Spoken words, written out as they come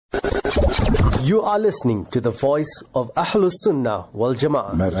You are listening to the voice of Ahlus Sunnah wal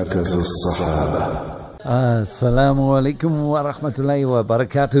Jama'ah. مركز الصحابة. Assalamu alaikum wa rahmatullahi wa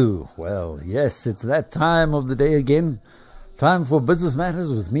barakatuh. Well, yes, it's that time of the day again. Time for Business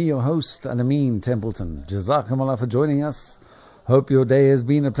Matters with me, your host, Alameen, Templeton. Jazakumullah for joining us. Hope your day has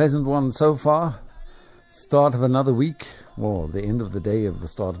been a pleasant one so far. Start of another week. Well, the end of the day of the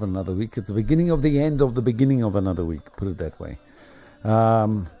start of another week. It's the beginning of the end of the beginning of another week, put it that way.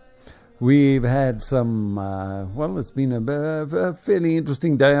 We've had some, it's been a fairly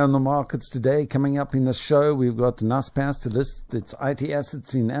interesting day on the markets today. Coming up in the show, we've got Naspers to list its IT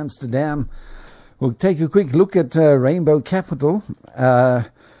assets in Amsterdam. We'll take a quick look at Rainbow Capital,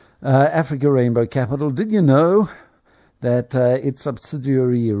 Africa Rainbow Capital. Did you know that its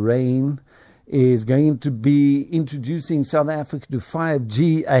subsidiary Rain is going to be introducing South Africa to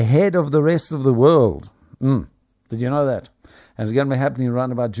 5G ahead of the rest of the world? Did you know that? And it's going to be happening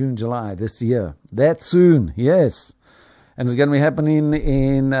around about June, July this year. That soon, yes. And it's going to be happening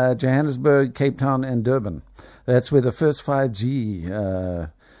in Johannesburg, Cape Town, and Durban. That's where the first 5G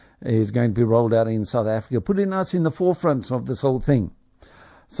is going to be rolled out in South Africa, putting us in the forefront of this whole thing.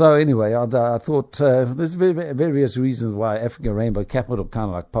 So anyway, I thought there's various reasons why Africa Rainbow Capital kind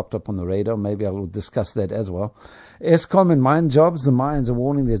of like popped up on the radar. Maybe I will discuss that as well. Eskom and mine jobs. The mines are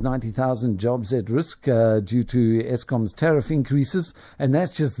warning there's 90,000 jobs at risk due to Eskom's tariff increases. And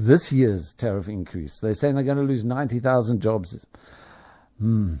that's just this year's tariff increase. They're saying they're going to lose 90,000 jobs.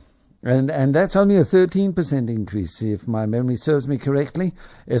 And that's only a 13% increase, if my memory serves me correctly.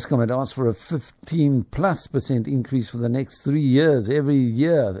 Eskom had asked for a 15+% increase for the next 3 years. Every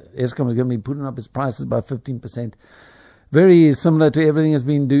year, Eskom is going to be putting up its prices by 15%. Very similar to everything it's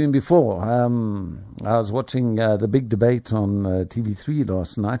been doing before. I was watching the big debate on TV3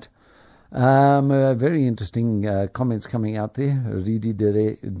 last night. Very interesting comments coming out there. Ridi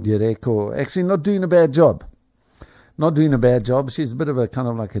Direko actually not doing a bad job. Not doing a bad job. She's a bit of a kind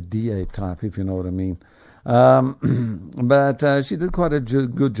of like a DA type, if you know what I mean. But she did quite a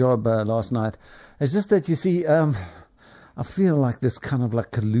good job last night. It's just that, you see, I feel like this kind of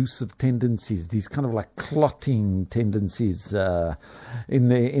like elusive tendencies, these kind of like clotting tendencies in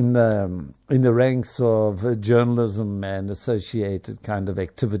the ranks of journalism and associated kind of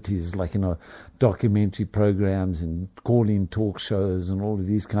activities, like, you know, documentary programs and call-in talk shows and all of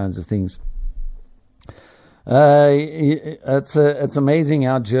these kinds of things. It's amazing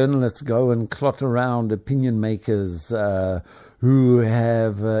how journalists go and clot around opinion makers who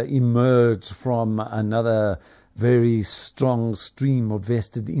have emerged from another very strong stream of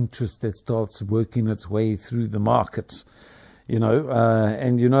vested interest that starts working its way through the markets. You know,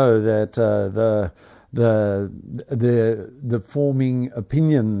 and you know that the forming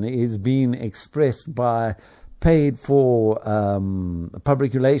opinion is being expressed by paid for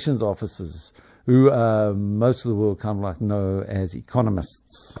public relations officers who most of the world kind of like know as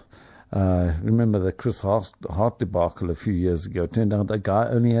economists. Remember the Chris Hart debacle a few years ago. Turned out that guy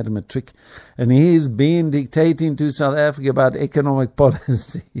only had a matric, and he's been dictating to South Africa about economic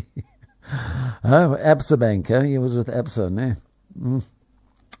policy. Absa banker, he was with Absa, ne?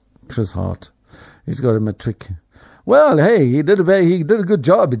 Chris Hart, he's got a matric. Well, hey, he did a good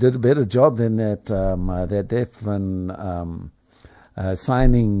job. He did a better job than that deaf and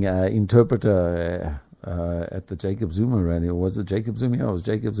signing interpreter at the Jacob Zuma rally. Or was it Jacob Zuma? Yeah, it was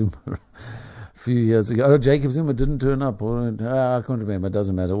Jacob Zuma a few years ago. Oh, Jacob Zuma didn't turn up. I can't remember. It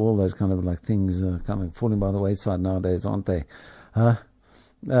doesn't matter. All those kind of like things kind of falling by the wayside nowadays, aren't they?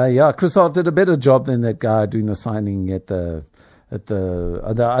 Yeah, Chris Hart did a better job than that guy doing the signing at the I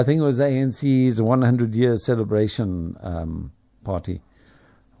think it was ANC's 100-year celebration party.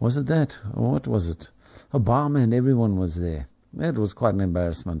 Was it that? Or what was it? Obama and everyone was there. It was quite an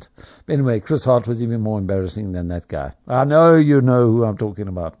embarrassment. But anyway, Chris Hart was even more embarrassing than that guy. I know you know who I'm talking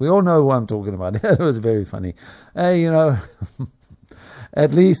about. We all know who I'm talking about. It was very funny. You know,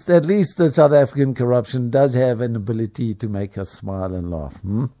 at least the South African corruption does have an ability to make us smile and laugh.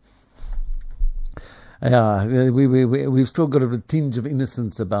 Yeah, we've still got a tinge of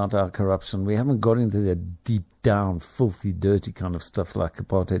innocence about our corruption. We haven't got into the deep down, filthy, dirty kind of stuff like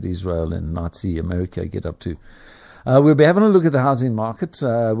apartheid Israel and Nazi America get up to. We'll be having a look at the housing market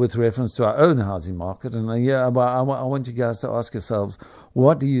with reference to our own housing market. And I want you guys to ask yourselves,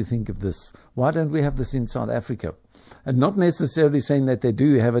 what do you think of this? Why don't we have this in South Africa? And not necessarily saying that they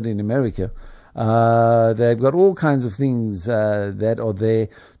do have it in America. They've got all kinds of things that are there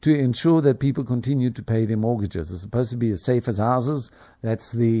to ensure that people continue to pay their mortgages. It's supposed to be as safe as houses.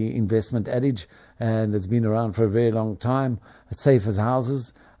 That's the investment adage, and it's been around for a very long time. It's safe as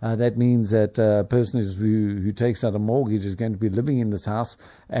houses. That means that a person who takes out a mortgage is going to be living in this house,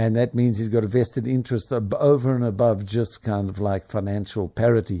 and that means he's got a vested interest over and above just kind of like financial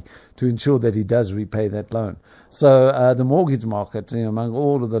parity to ensure that he does repay that loan. So the mortgage market, among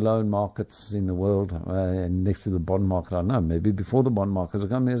all of the loan markets in the world, and next to the bond market, I don't know, maybe before the bond market,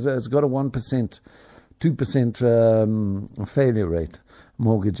 it's got a 1%, 2% failure rate,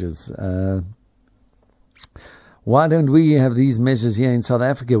 mortgages. Why don't we have these measures here in South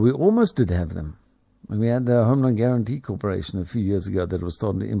Africa? We almost did have them. We had the Home Loan Guarantee Corporation a few years ago that was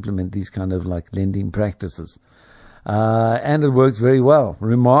starting to implement these kind of like lending practices. And it worked very well,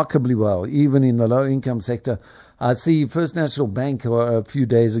 remarkably well, even in the low-income sector. I see First National Bank a few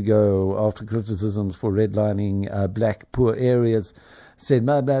days ago, after criticisms for redlining black poor areas, said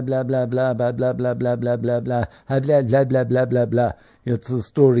blah blah blah blah blah blah blah blah blah blah blah blah blah blah blah blah blah blah. It's the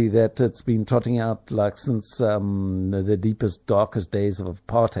story that it's been trotting out like since the deepest, darkest days of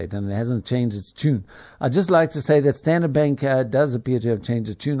apartheid, and it hasn't changed its tune. I'd just like to say that Standard Bank does appear to have changed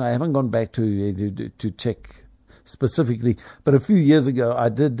its tune. I haven't gone back to check specifically, but a few years ago I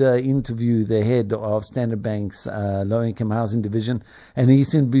did interview the head of Standard Bank's low-income housing division, and he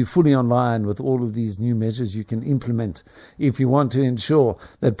seemed to be fully online with all of these new measures you can implement if you want to ensure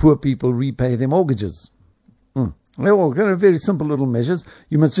that poor people repay their mortgages. Well, kind of very simple little measures.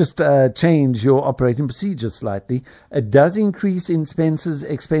 You must just change your operating procedures slightly. It does increase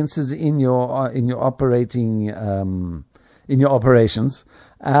expenses in your operating in your operations.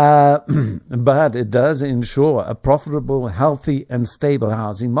 But it does ensure a profitable, healthy, and stable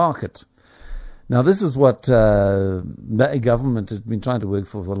housing market. Now, this is what the government has been trying to work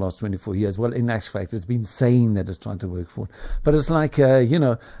for the last 24 years. Well, in actual fact, it's been saying that it's trying to work for it. But it's like,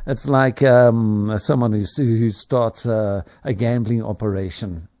 it's like someone who starts a gambling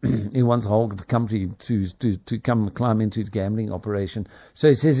operation. He wants the whole country to come climb into his gambling operation. So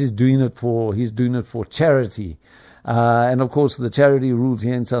he says he's doing it for charity. And of course, the charity rules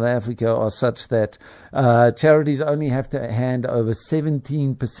here in South Africa are such that charities only have to hand over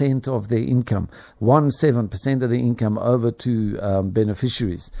 17% of their income, 17% of the income over to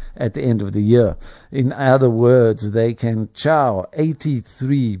beneficiaries at the end of the year. In other words, they can chow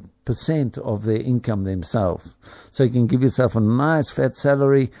 83% of their income themselves. So you can give yourself a nice fat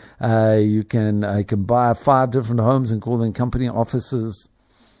salary. You can buy 5 different homes and call them company offices.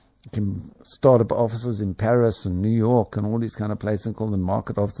 You can start up offices in Paris and New York and all these kind of places and call them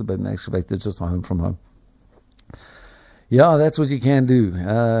market offices, but in actual fact, it's just a home from home. Yeah, that's what you can do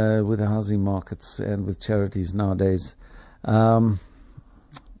with the housing markets and with charities nowadays.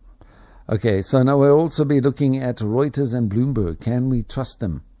 Okay, so now we'll also be looking at Reuters and Bloomberg. Can we trust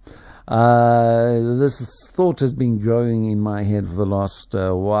them? This thought has been growing in my head for the last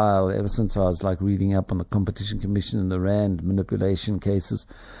while, ever since I was like reading up on the Competition Commission and the Rand manipulation cases.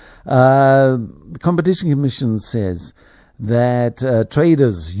 The Competition Commission says that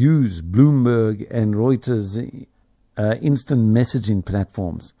traders use Bloomberg and Reuters instant messaging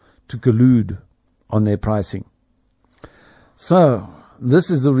platforms to collude on their pricing. So this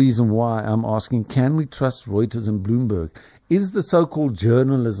is the reason why I'm asking, can we trust Reuters and Bloomberg? Is the so-called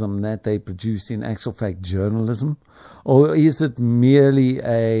journalism that they produce in actual fact journalism? Or is it merely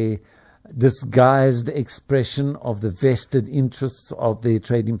a disguised expression of the vested interests of their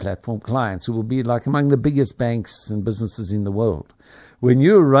trading platform clients, who will be like among the biggest banks and businesses in the world? When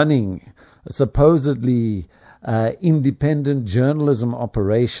you're running a supposedly independent journalism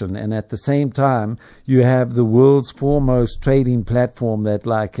operation, and at the same time you have the world's foremost trading platform that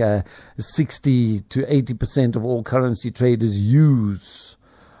like 60 to 80% of all currency traders use,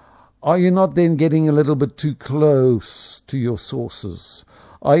 are you not then getting a little bit too close to your sources?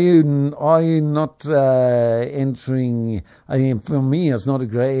 Are you not entering? I mean, for me, it's not a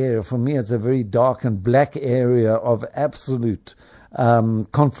grey area. For me, it's a very dark and black area of absolute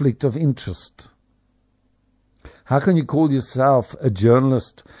conflict of interest. How can you call yourself a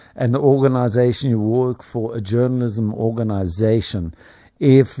journalist and the organization you work for a journalism organization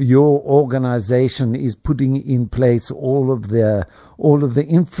if your organization is putting in place all of the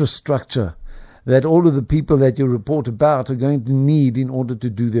infrastructure that all of the people that you report about are going to need in order to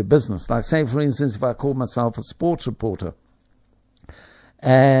do their business? Like, say, for instance, if I call myself a sports reporter,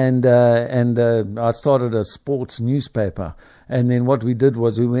 and I started a sports newspaper, and then what we did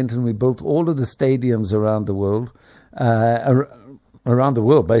was we went and we built all of the stadiums around the world.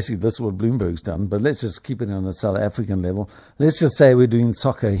 Basically, this is what Bloomberg's done, but let's just keep it on a South African level. Let's just say we're doing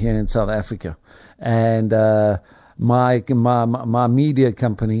soccer here in South Africa, and my media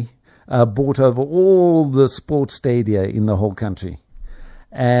company bought over all the sports stadia in the whole country.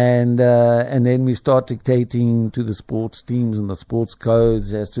 And then we start dictating to the sports teams and the sports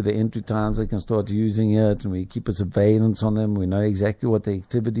codes as to the entry times they can start using it, and we keep a surveillance on them. We know exactly what the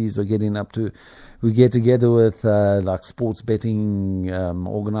activities are getting up to. We get together with like sports betting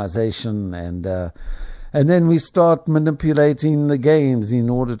organization, and then we start manipulating the games in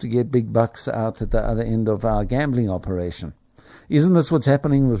order to get big bucks out at the other end of our gambling operation. Isn't this what's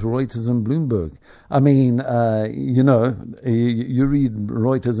happening with Reuters and Bloomberg? I mean, you read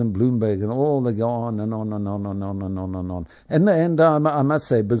Reuters and Bloomberg and all they go on and on and on and on and on and on. And I must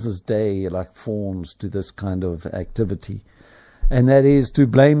say, Business Day forms to this kind of activity. And that is to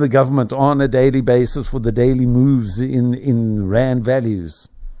blame the government on a daily basis for the daily moves in rand values.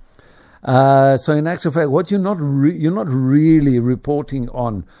 So in actual fact, what you're not really reporting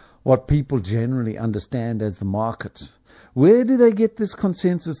on what people generally understand as the market. Where do they get this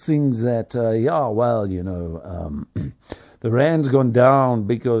consensus things that, the rand's gone down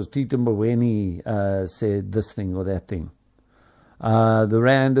because Tito Mboweni said this thing or that thing. The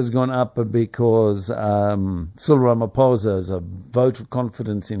rand has gone up because Cyril Ramaphosa has a vote of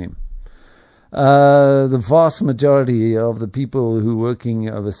confidence in him. The vast majority of the people who are working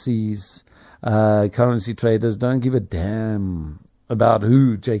overseas, currency traders, don't give a damn about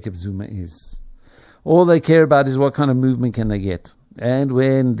who Jacob Zuma is. All they care about is what kind of movement can they get. And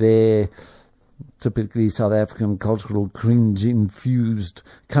when their typically South African cultural cringe-infused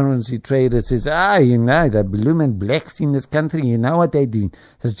currency trader says, the blue and blacks in this country, you know what they're doing.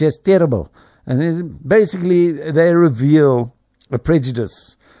 It's just terrible. And basically they reveal a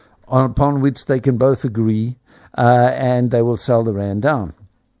prejudice upon which they can both agree, and they will sell the rand down.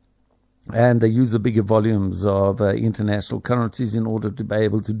 And they use the bigger volumes of international currencies in order to be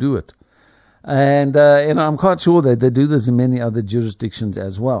able to do it. And I'm quite sure that they do this in many other jurisdictions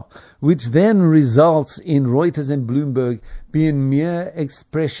as well, which then results in Reuters and Bloomberg being mere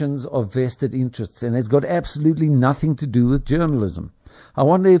expressions of vested interests, and it's got absolutely nothing to do with journalism. I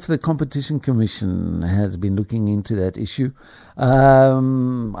wonder if the Competition Commission has been looking into that issue.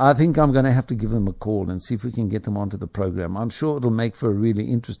 I think I'm going to have to give them a call and see if we can get them onto the program. I'm sure it'll make for a really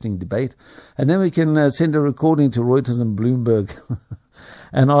interesting debate. And then we can send a recording to Reuters and Bloomberg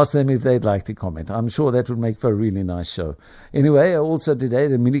and ask them if they'd like to comment. I'm sure that would make for a really nice show. Anyway, also today,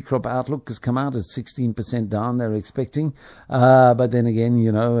 the mini-crop outlook has come out at 16% down, they're expecting. But then again,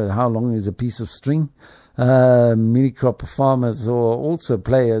 how long is a piece of string? Mini-crop farmers are also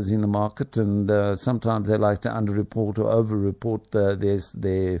players in the market, and sometimes they like to underreport or overreport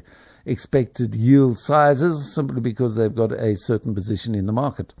their expected yield sizes simply because they've got a certain position in the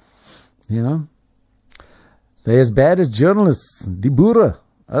market. They're as bad as journalists. Die boere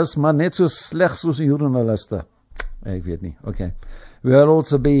is maar net so sleg soos joernaliste. Ek weet nie. Okay. We'll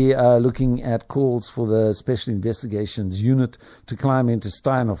also be looking at calls for the Special Investigations Unit to climb into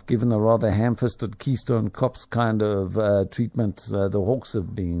Steinhoff, given the rather ham-fisted Keystone Cops kind of treatment the Hawks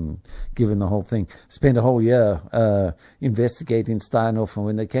have been given the whole thing. Spent a whole year investigating Steinhoff, and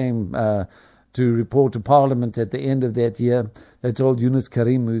when they came to report to Parliament at the end of that year, they told Yunus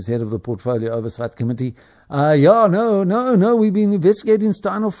Karim, who's head of the Portfolio Oversight Committee, no, we've been investigating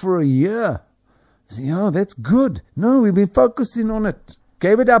Steinhoff for a year. That's good. No, we've been focusing on it.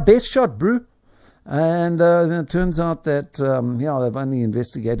 Gave it our best shot, bro. And it turns out that, they've only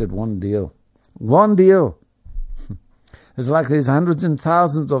investigated one deal. One deal. It's like there's hundreds and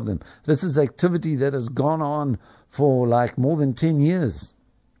thousands of them. This is activity that has gone on for more than 10 years,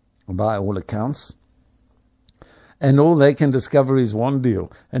 by all accounts. And all they can discover is one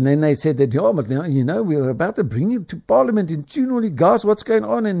deal. And then they said that, but now, we're about to bring it to Parliament in tune all you guys, what's going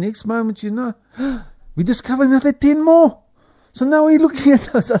on? And next moment, we discover another 10 more. So now we're looking at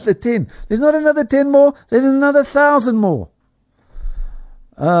those other 10. There's not another 10 more, there's another 1,000 more.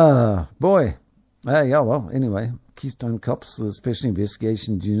 Boy. Anyway, Keystone Cops, the Special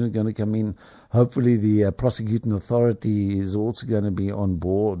Investigations Unit, are going to come in. Hopefully the prosecuting authority is also going to be on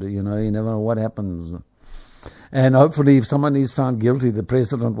board. You never know what happens. And hopefully if someone is found guilty, the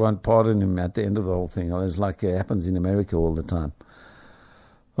president won't pardon him at the end of the whole thing. It's like it happens in America all the time.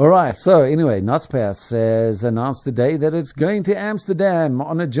 All right, so anyway, Naspers has announced today that it's going to Amsterdam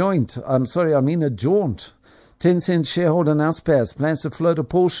on a jaunt. 10-cent shareholder Naspers plans to float a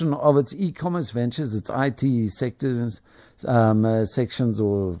portion of its e-commerce ventures, its IT sectors, sections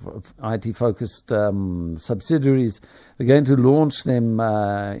or IT-focused subsidiaries. They're going to launch them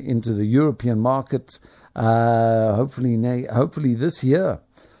into the European market hopefully this year.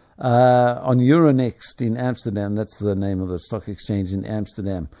 On Euronext in Amsterdam. That's the name of the stock exchange in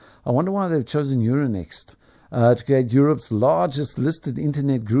Amsterdam. I wonder why they've chosen Euronext to create Europe's largest listed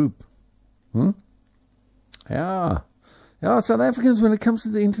internet group. Yeah. Yeah, South Africans, when it comes to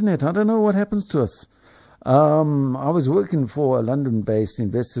the internet, I don't know what happens to us. I was working for a London-based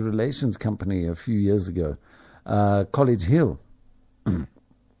investor relations company a few years ago, College Hill.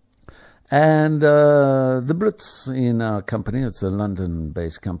 And the Brits in our company, it's a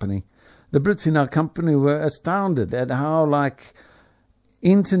London-based company, the Brits in our company were astounded at how,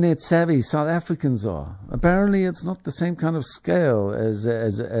 internet savvy South Africans are. Apparently, it's not the same kind of scale as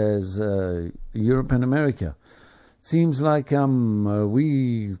Europe and America. It seems like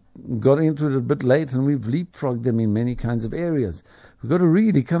we got into it a bit late and we've leapfrogged them in many kinds of areas. We've got a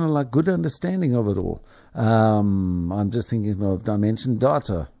really kind of good understanding of it all. I'm just thinking of Dimension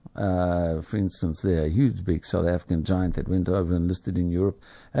Data, for instance. They're a huge, big South African giant that went over and listed in Europe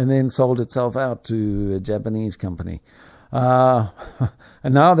and then sold itself out to a Japanese company. And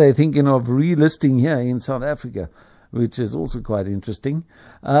now they're thinking of relisting here in South Africa, which is also quite interesting.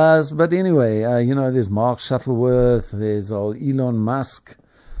 But anyway, there's Mark Shuttleworth, there's old Elon Musk.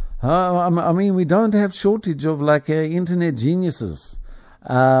 I mean, we don't have shortage of internet geniuses.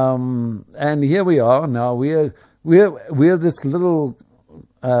 And here we are now. We're this little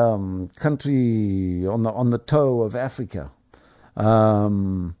country on the toe of Africa.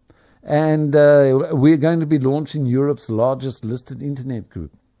 And we're going to be launching Europe's largest listed internet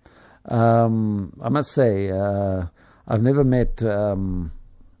group. I must say, I've never met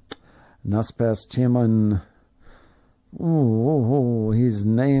Naspers chairman. His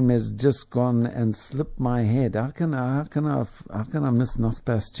name has just gone and slipped my head. How can I miss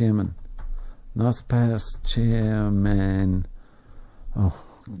Naspers chairman? Naspers chairman.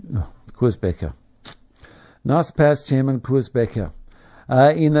 Koos Becker. Naspers chairman Koos Becker.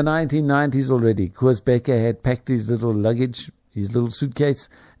 In the 1990s already, Koos Becker had packed his little luggage, his little suitcase,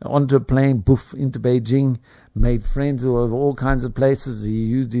 onto a plane, poof, into Beijing, made friends of all kinds of places. He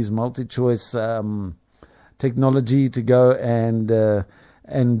used his multi-choice technology to go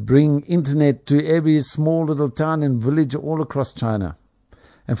and bring internet to every small little town and village all across China.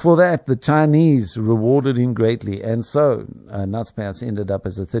 And for that, the Chinese rewarded him greatly. And so, Naspers ended up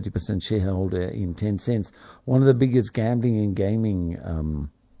as a 30% shareholder in Tencent, one of the biggest gambling and gaming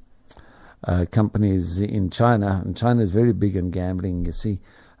companies in China. And China is very big in gambling, you see.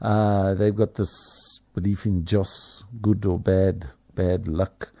 They've got this belief in Joss, good or bad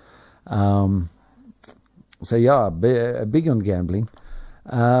luck. So yeah, big on gambling.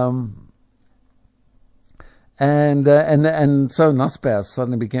 And so Naspers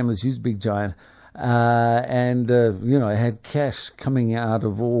suddenly became this huge big giant, and it had cash coming out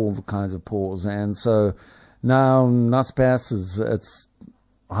of all the kinds of pores. And so now Naspers it's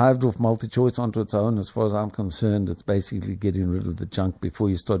hived off multi-choice onto its own. As far as I'm concerned, it's basically getting rid of the junk before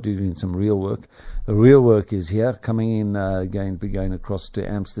you start doing some real work. The real work is here, coming in, going across to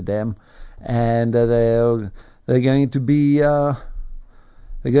Amsterdam, and they're going to be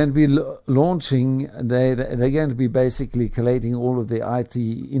launching. They're going to be basically collating all of the IT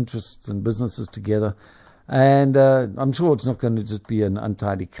interests and businesses together, and I'm sure it's not going to just be an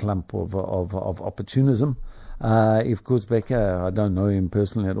untidy clump of opportunism. If Koos Becker, I don't know him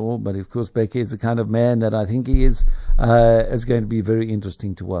personally at all, but if Koos Becker is the kind of man that I think he is, it's going to be very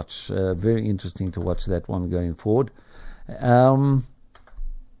interesting to watch. Very interesting to watch that one going forward.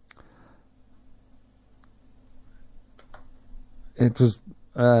 It was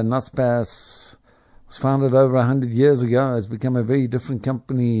Naspers was founded over 100 years ago. It's become a very different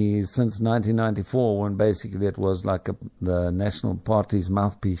company since 1994, when basically it was the National Party's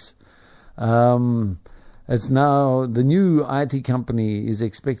mouthpiece. It's now, the new IT company is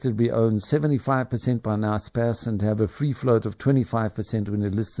expected to be owned 75% by Naspers and to have a free float of 25% when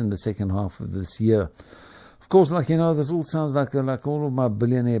it lists in the second half of this year. Of course, this all sounds like all of my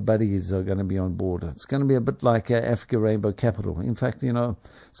billionaire buddies are going to be on board. It's going to be a bit like Africa Rainbow Capital. In fact,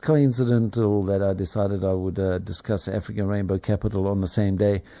 it's coincidental that I decided I would discuss Africa Rainbow Capital on the same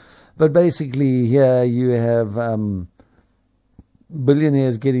day. But basically, here you have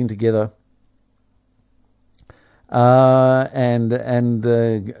billionaires getting together and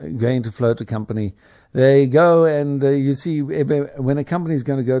going to float a company. They go and you see, when a company is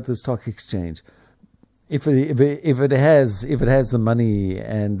going to go to the stock exchange, if it has the money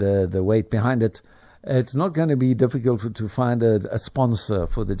and the weight behind it, it's not going to be difficult to find a sponsor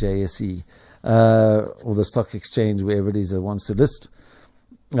for the JSE or the stock exchange, wherever it is it wants to list.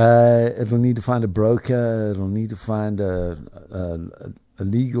 It'll need to find a broker. It'll need to find a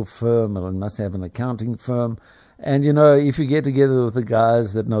legal firm. It must have an accounting firm. And if you get together with the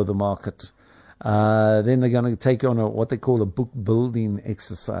guys that know the market, Then they're going to take on what they call a book building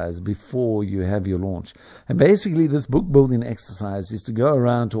exercise before you have your launch. And basically this book building exercise is to go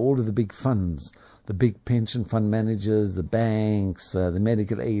around to all of the big funds, the big pension fund managers, the banks, the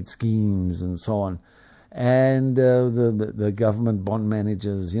medical aid schemes and so on, and the government bond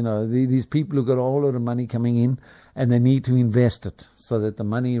managers, these people who've got a whole lot of money coming in and they need to invest it so that the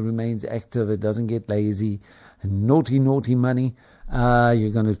money remains active, it doesn't get lazy. And naughty money, you're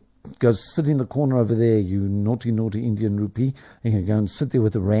going to go sit in the corner over there, you naughty Indian rupee. You're going to go and sit there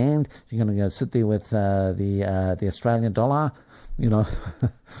with the rand. You're going to go sit there with the Australian dollar,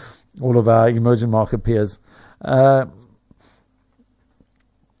 all of our emerging market peers.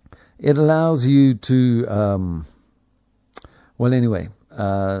 It allows you to,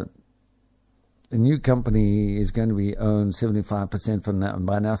 the new company is going to be owned 75% from now, and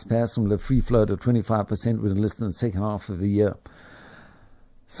by Naspers will have free float of 25% within less than the second half of the year.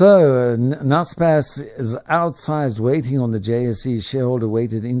 So Naspers is outsized weighting on the JSE shareholder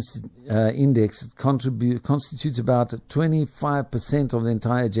weighted index. It constitutes about 25% of the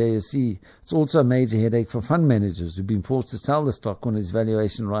entire JSE. It's also a major headache for fund managers who've been forced to sell the stock when its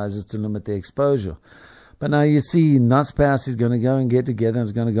valuation rises to limit their exposure. But now you see Naspers is going to go and get together,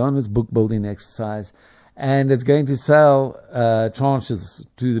 it's going to go on this book building exercise, and it's going to sell tranches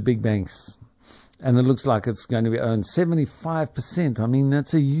to the big banks. And it looks like it's going to be owned 75%. I mean,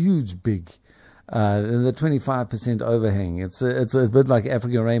 that's a huge big, the 25% overhang. It's a bit like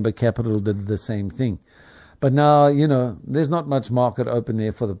African Rainbow Capital did the same thing. But now, there's not much market open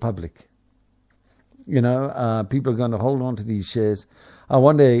there for the public. People are going to hold on to these shares. I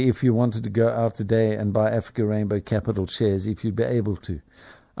wonder if you wanted to go out today and buy Africa Rainbow Capital shares, if you'd be able to.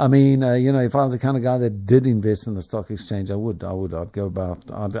 I mean, if I was the kind of guy that did invest in the stock exchange, I would. I'd go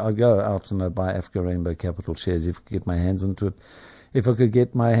out and buy Africa Rainbow Capital shares if I could get my hands into it. If I could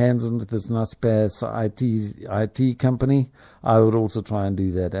get my hands into this Naspers IT company, I would also try and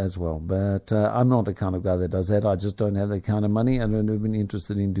do that as well. But I'm not the kind of guy that does that. I just don't have that kind of money, and I've never been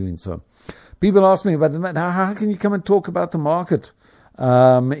interested in doing so. People ask me about how can you come and talk about the market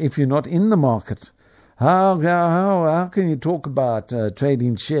if you're not in the market? How can you talk about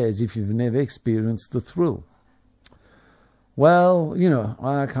trading shares if you've never experienced the thrill? Well,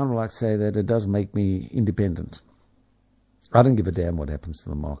 I kind of like to say that it does make me independent. I don't give a damn what happens to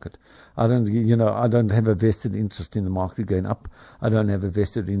the market. I don't have a vested interest in the market going up. I don't have a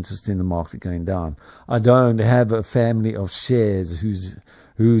vested interest in the market going down. I don't have a family of shares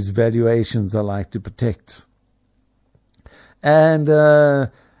whose valuations I like to protect. And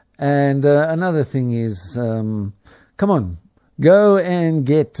another thing is, come on, go and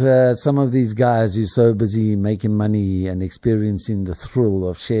get some of these guys who are so busy making money and experiencing the thrill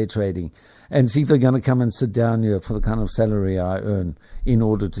of share trading, and see if they're going to come and sit down here for the kind of salary I earn in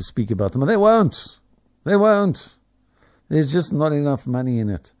order to speak about them. But they won't. They won't. There's just not enough money in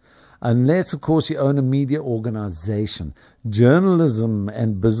it. Unless, of course, you own a media organization. Journalism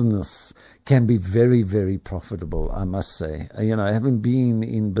and business can be very, very profitable, I must say. Having been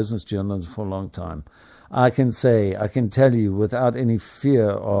in business journalism for a long time, I can tell you without any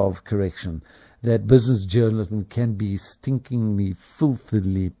fear of correction that business journalism can be stinkingly,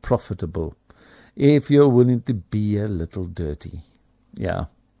 filthily profitable if you're willing to be a little dirty. Yeah.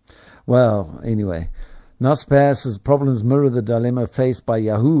 Well, anyway, Naspers' problems mirror the dilemma faced by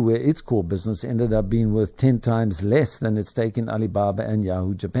Yahoo, where its core business ended up being worth 10 times less than its stake in Alibaba and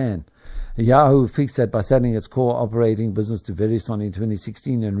Yahoo Japan. Yahoo fixed that by selling its core operating business to Verizon in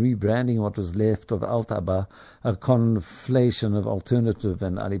 2016 and rebranding what was left of Altaba, a conflation of Alternative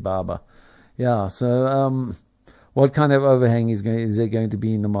and Alibaba. Yeah, so what kind of overhang is there going to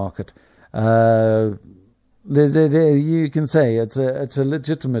be in the market? You can say it's a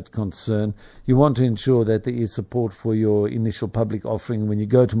legitimate concern. You want to ensure that there is support for your initial public offering when you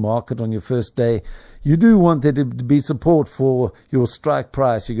go to market on your first day. You do want there to be support for your strike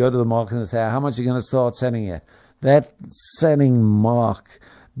price. You go to the market and say, how much are you going to start selling at? That selling mark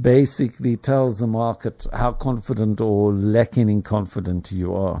basically tells the market how confident or lacking in confidence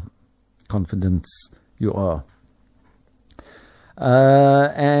you are. You're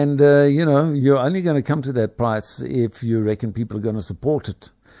only going to come to that price if you reckon people are going to support it.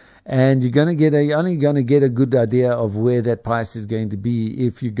 And you're only going to get a good idea of where that price is going to be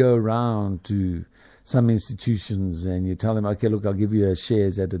if you go around to some institutions and you tell them, okay, look, I'll give you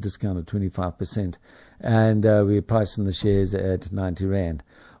shares at a discount of 25%, and we're pricing the shares at 90 Rand.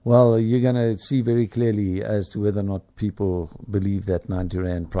 Well, you're going to see very clearly as to whether or not people believe that 90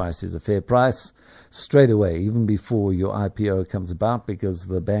 Rand price is a fair price straight away, even before your IPO comes about, because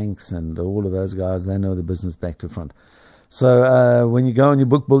the banks and all of those guys, they know the business back to front. So when you go on your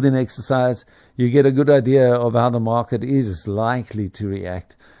book building exercise, you get a good idea of how the market is likely to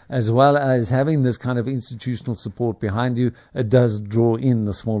react, as well as having this kind of institutional support behind you. It does draw in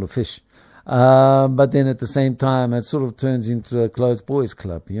the smaller fish. But then at the same time, it sort of turns into a closed boys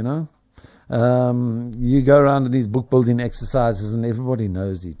club, you know. You go around in these book building exercises and everybody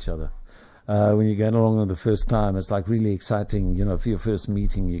knows each other. When you're going along on the first time, it's like really exciting, you know, for your first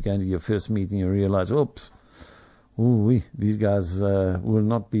meeting. You go into your first meeting, you realize, oops, these guys will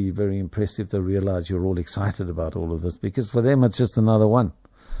not be very impressed if they realize you're all excited about all of this, because for them it's just another one.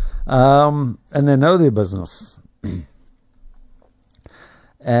 And they know their business.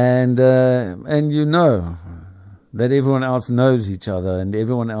 And you know that everyone else knows each other and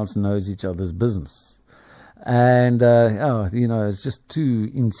everyone else knows each other's business. And, you know, it's just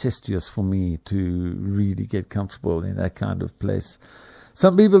too incestuous for me to really get comfortable in that kind of place.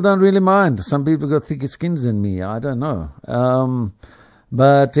 Some people don't really mind. Some people got thicker skins than me. I don't know.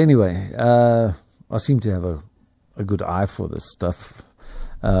 But anyway, I seem to have a good eye for this stuff.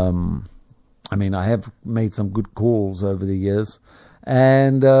 I mean, I have made some good calls over the years.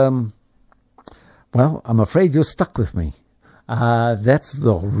 And, well, I'm afraid you're stuck with me. That's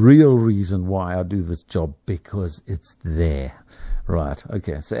the real reason why I do this job, because it's there. Right,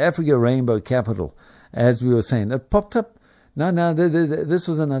 okay. So Africa Rainbow Capital, as we were saying, it popped up. No, this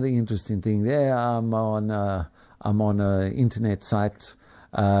was another interesting thing. There, I'm on a internet site,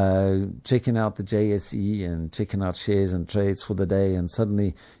 checking out the JSE and checking out shares and trades for the day, and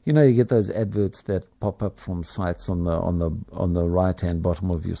suddenly, you know, you get those adverts that pop up from sites on the right hand bottom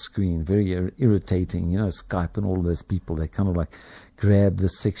of your screen. Very irritating. You know, Skype and all those people, they kind of like grab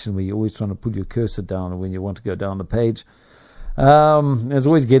this section where you're always trying to pull your cursor down when you want to go down the page. It's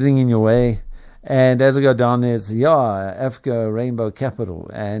always getting in your way. And as I go down there, it's, Africa Rainbow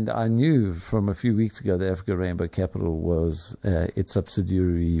Capital. And I knew from a few weeks ago that Africa Rainbow Capital was its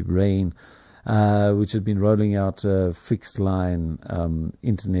subsidiary Rain, which had been rolling out fixed line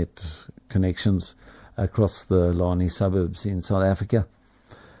internet connections across the Lani suburbs in South Africa,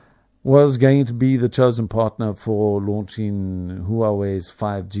 was going to be the chosen partner for launching Huawei's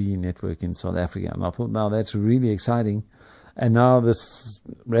 5G network in South Africa. And I thought, now that's really exciting. And now this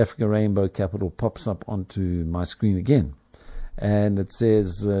Africa Rainbow Capital pops up onto my screen again. And it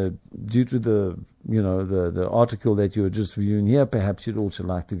says, due to the article that you were just viewing here, perhaps you'd also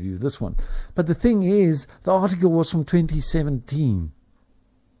like to view this one. But the thing is, the article was from 2017.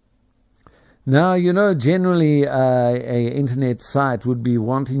 Now, you know, generally a internet site would be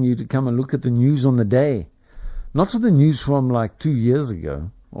wanting you to come and look at the news on the day. Not for the news from like 2 years ago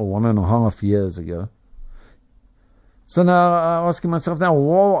or 1.5 years ago. So now I'm asking myself now,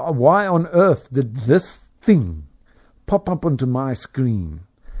 why on earth did this thing pop up onto my screen?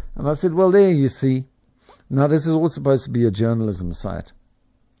 And I said, well, there you see. Now this is all supposed to be a journalism site.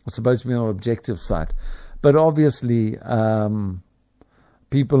 It's supposed to be an objective site. But obviously,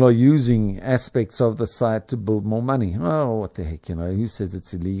 people are using aspects of the site to build more money. Oh, what the heck, you know, who says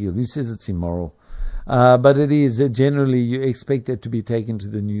it's illegal? Who says it's immoral? But it is generally, you expect it to be taken to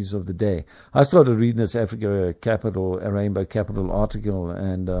the news of the day. I started reading this Africa Capital, a Rainbow Capital article,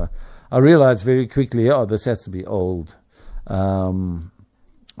 and I realized very quickly, this has to be old.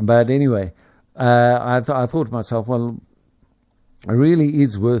 But anyway, I thought to myself, well, it really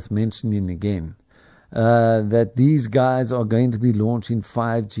is worth mentioning again that these guys are going to be launching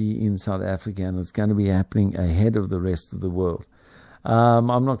 5G in South Africa, and it's going to be happening ahead of the rest of the world. I'm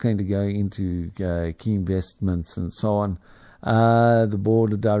not going to go into key investments and so on. The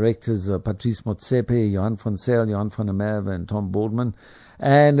board of directors are Patrice Motsepe, Johan van Zyl, Johan van der Merwe, and Tom Boardman.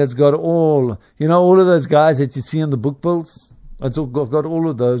 And it's got all of those guys that you see on the book builds. It's got all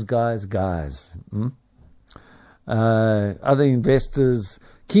of those guys. Other investors,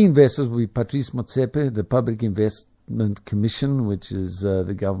 key investors will be Patrice Motsepe, the Public Investment Commission, which is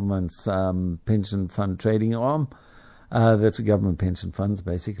the government's pension fund trading arm. That's a government pension funds,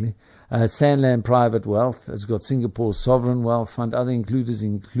 basically. Sanlam Private Wealth. It's got Singapore's Sovereign Wealth Fund. Other includers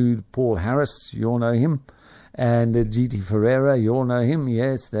include Paul Harris. You all know him. And GT Ferreira. You all know him.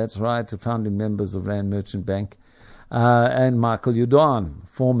 Yes, that's right. The founding members of Rand Merchant Bank. And Michael Udan,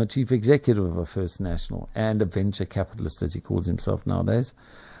 former chief executive of First National and a venture capitalist, as he calls himself nowadays.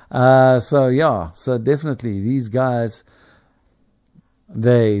 So definitely these guys,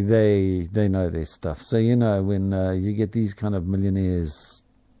 they know their stuff. So, you know, when you get these kind of millionaires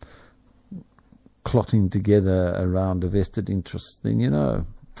clotting together around a vested interest, then, you know,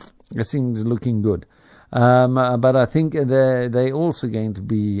 this thing's looking good. But I think they're also going to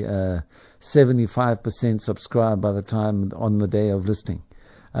be 75% subscribed by the time on the day of listing.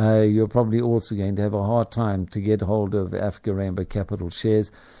 you're probably also going to have a hard time to get hold of Africa Rainbow Capital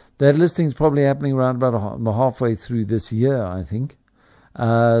shares. That listing's probably happening around about halfway through this year, I think.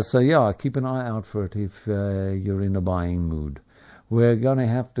 So yeah, keep an eye out for it if you're in a buying mood. We're going to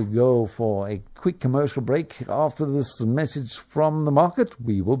have to go for a quick commercial break. After this message from the market,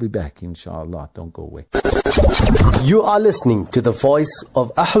 we will be back, inshallah. Don't go away. You are listening to the voice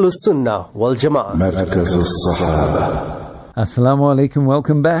of Ahlus Sunnah wal Jama'ah. مركز الصحابة. Assalamu alaikum,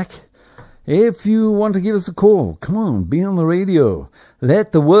 welcome back. If you want to give us a call, come on, be on the radio.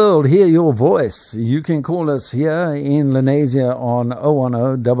 Let the world hear your voice. You can call us here in Lenasia on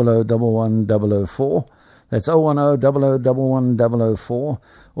 010-0011-004. That's 010-0011-004.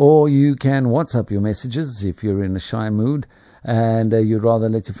 Or you can WhatsApp your messages if you're in a shy mood and you'd rather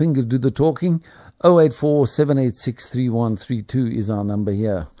let your fingers do the talking. 084-786-3132 is our number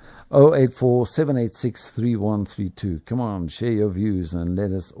here. 084-786-3132. Come on, share your views and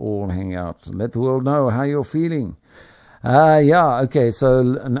let us all hang out. Let the world know how you're feeling. Okay, so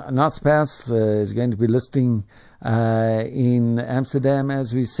Naspers is going to be listing in Amsterdam,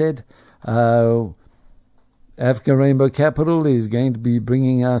 as we said. Africa Rainbow Capital is going to be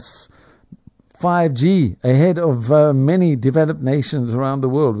bringing us 5G ahead of many developed nations around the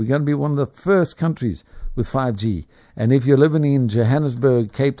world. We're going to be one of the first countries with 5G. And if you're living in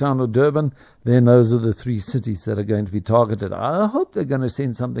Johannesburg, Cape Town or Durban, then those are the three cities that are going to be targeted. I hope they're going to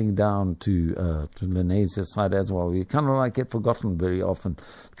send something down to Lenasia's side as well. We kind of like get forgotten very often.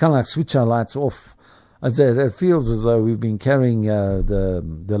 Kind of like switch our lights off. It feels as though we've been carrying the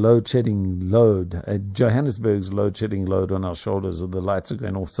load-shedding load, Johannesburg's load-shedding load on our shoulders, or the lights are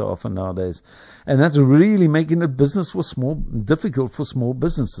going off so often nowadays. And that's really making it difficult for small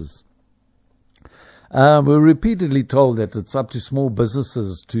businesses. We're repeatedly told that it's up to small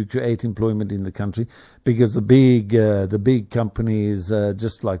businesses to create employment in the country because the big companies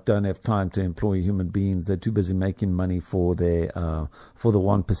just don't have time to employ human beings. They're too busy making money for the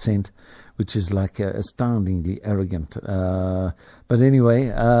 1%, which is astoundingly arrogant. But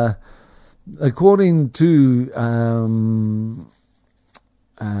anyway, according to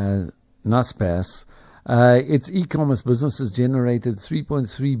Naspers, its e-commerce businesses generated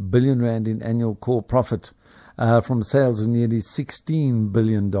 3.3 billion rand in annual core profit from sales of nearly $16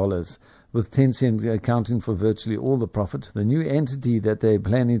 billion, with Tencent accounting for virtually all the profit. The new entity that they're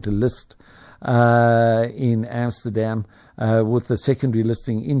planning to list in Amsterdam with the secondary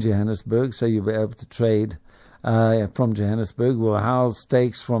listing in Johannesburg, so you'll be able to trade from Johannesburg, will house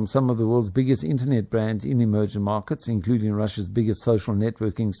stakes from some of the world's biggest internet brands in emerging markets, including Russia's biggest social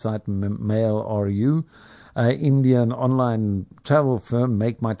networking site, Mail.ru, Indian online travel firm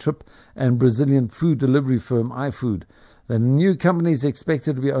Make My Trip, and Brazilian food delivery firm iFood. The new company is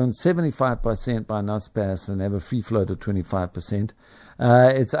expected to be owned 75% by Naspers and have a free float of 25%.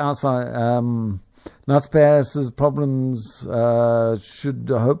 It's outside. Naspers' problems should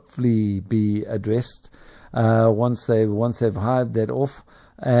hopefully be addressed once they've hived that off,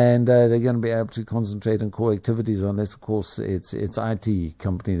 and they're going to be able to concentrate on core activities, unless of course its IT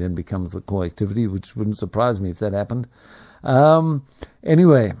company then becomes the core activity, which wouldn't surprise me if that happened.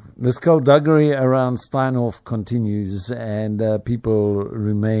 Anyway, the skullduggery around Steinhoff continues, and people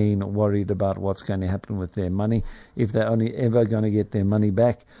remain worried about what's going to happen with their money, if they're only ever going to get their money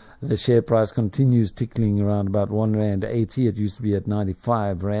back. The share price continues tickling around about R1.80. It used to be at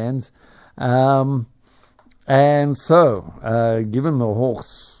 95 rands. And so, given the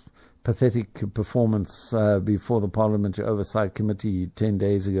Hawks' pathetic performance before the Parliamentary Oversight Committee 10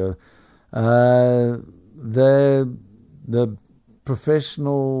 days ago, the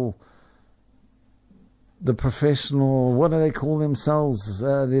professional, what do they call themselves?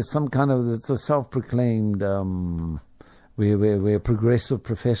 There's some kind of, it's a self-proclaimed, we're progressive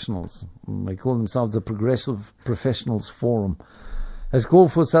professionals. They call themselves the Progressive Professionals Forum. Has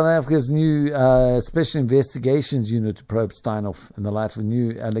called for South Africa's new Special Investigations Unit to probe Steinhoff in the light of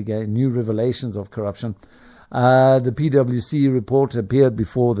new revelations of corruption. The PwC report appeared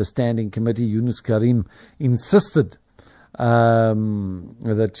before the Standing Committee. Yunus Karim insisted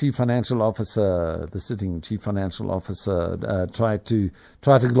the chief financial officer, the sitting chief financial officer, tried to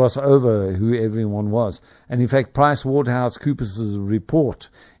gloss over who everyone was. And in fact, PricewaterhouseCoopers' report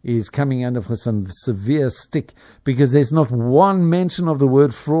is coming under for some severe stick because there's not one mention of the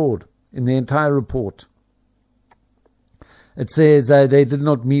word fraud in the entire report. It says they did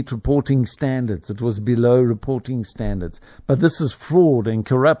not meet reporting standards. It was below reporting standards. But this is fraud and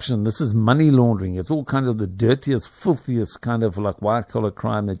corruption. This is money laundering. It's all kinds of the dirtiest, filthiest kind of white-collar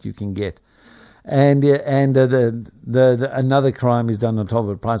crime that you can get. And another crime is done on top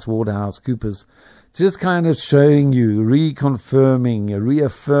of it. PricewaterhouseCoopers just kind of showing you, reconfirming,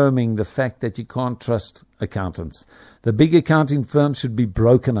 reaffirming the fact that you can't trust accountants. The big accounting firms should be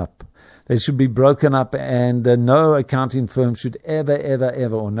broken up. They should be broken up, and no accounting firm should ever,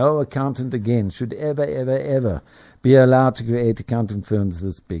 or no accountant again should ever be allowed to create accounting firms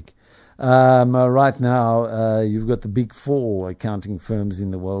this big. Right now, you've got the big 4 accounting firms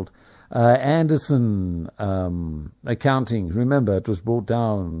in the world. Anderson Accounting, remember, it was brought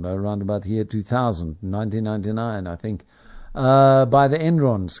down around about the year 2000, 1999, I think, by the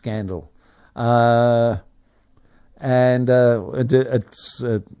Enron scandal.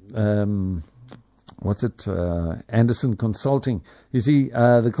 Anderson Consulting. You see,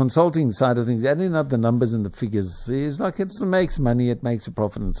 the consulting side of things, adding up the numbers and the figures, is like it makes money, it makes a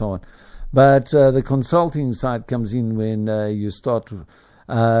profit and so on. But the consulting side comes in when you start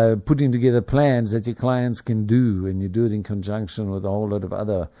putting together plans that your clients can do, and you do it in conjunction with a whole lot of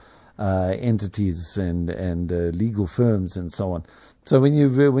other entities and legal firms and so on. So when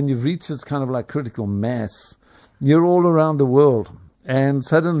you've reached this kind of like critical mass, you're all around the world, and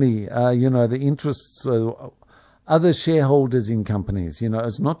suddenly the interests other shareholders in companies.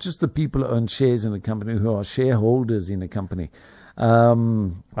 It's not just the people who own shares in a company who are shareholders in a company.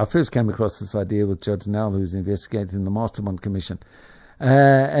 I first came across this idea with Judge Nell, who's investigating the Mastermind Commission.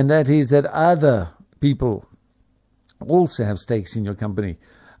 And that is that other people also have stakes in your company.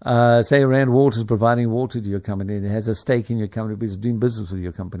 Say Rand Water is providing water to your company, and it has a stake in your company because it's doing business with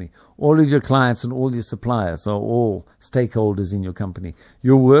your company. All of your clients and all your suppliers are all stakeholders in your company.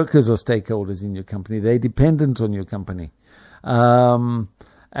 Your workers are stakeholders in your company. They're dependent on your company.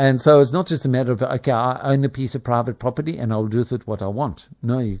 And so it's not just a matter of, okay, I own a piece of private property and I'll do with it what I want.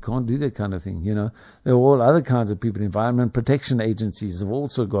 No, you can't do that kind of thing. There are all other kinds of people. Environment protection agencies have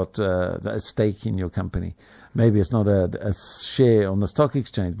also got a stake in your company. Maybe it's not a share on the stock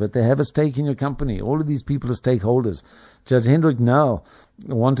exchange, but they have a stake in your company. All of these people are stakeholders. Judge Hendrik now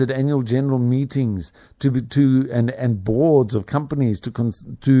wanted annual general meetings and boards of companies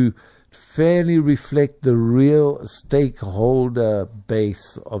to fairly reflect the real stakeholder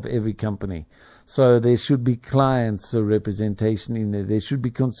base of every company. So there should be clients representation in there. There should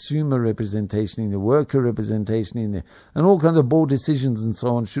be consumer representation in there, worker representation in there, and all kinds of board decisions and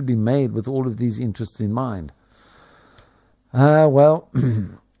so on should be made with all of these interests in mind. Now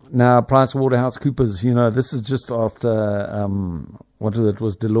PricewaterhouseCoopers, this is just after it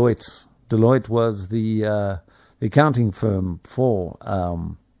was Deloitte. Deloitte was the accounting firm for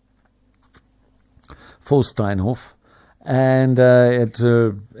Steinhoff, and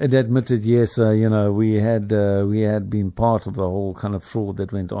it admitted, yes, we had been part of the whole kind of fraud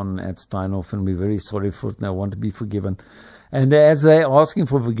that went on at Steinhoff, and we're very sorry for it and I want to be forgiven. And as they're asking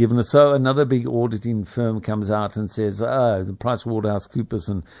for forgiveness, so another big auditing firm comes out and says, the PricewaterhouseCoopers,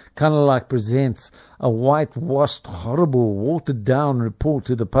 and kind of like presents a whitewashed, horrible, watered-down report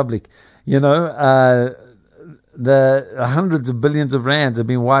to the public. The hundreds of billions of rands have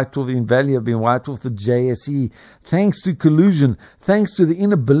been wiped off in value, have been wiped off the JSE, thanks to collusion, thanks to the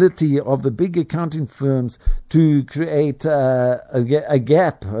inability of the big accounting firms to create a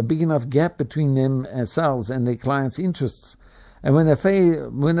big enough gap between themselves and their clients' interests. And when they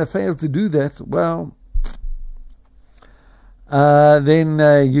fail to do that, well, then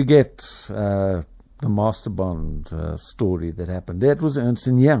you get the Masterbond story that happened. That was Ernst &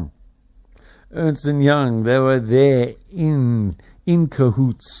 Young. Ernst & Young, they were there in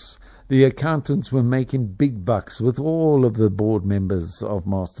cahoots. The accountants were making big bucks with all of the board members of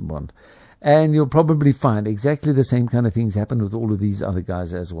Masterbond. And you'll probably find exactly the same kind of things happen with all of these other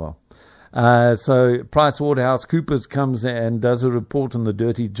guys as well. So PricewaterhouseCoopers comes and does a report on the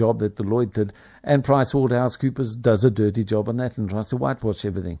dirty job that Deloitte did, and PricewaterhouseCoopers does a dirty job on that and tries to whitewash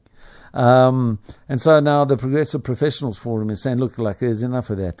everything. And so now the Progressive Professionals Forum is saying, look, like there's enough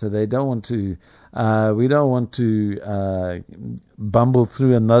of that. They don't want to, we don't want to bumble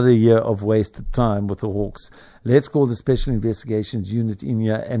through another year of wasted time with the Hawks. Let's call the Special Investigations Unit in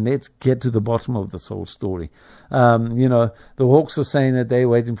here and let's get to the bottom of this whole story. The Hawks are saying that they're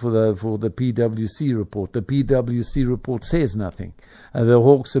waiting for the PwC report. The PwC report says nothing. The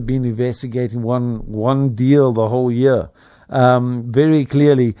Hawks have been investigating one deal the whole year. Very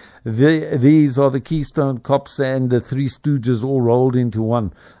clearly, these are the Keystone Cops and the Three Stooges all rolled into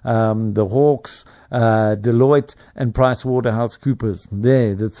one. The Hawks, Deloitte, and PricewaterhouseCoopers.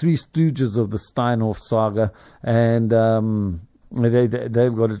 They're the Three Stooges of the Steinhoff saga, and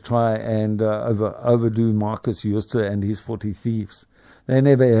they've got to try and overdo Marcus Jooste and his 40 thieves. They're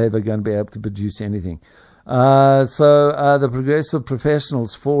never ever going to be able to produce anything. So the Progressive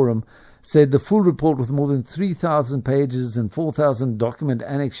Professionals Forum said the full report with more than 3,000 pages and 4,000 document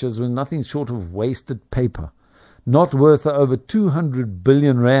annexures was nothing short of wasted paper, not worth the over 200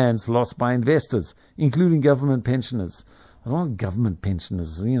 billion rands lost by investors, including government pensioners. I don't want government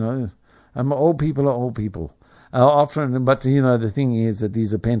pensioners, old people are old people. But the thing is that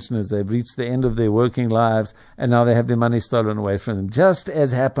these are pensioners. They've reached the end of their working lives, and now they have their money stolen away from them. Just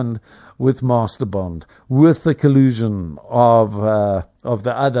as happened with Masterbond, with the collusion of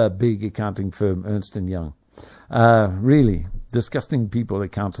the other big accounting firm, Ernst & Young. Really disgusting people,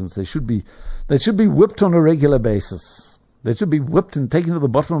 accountants. They should be whipped on a regular basis. They should be whipped and taken to the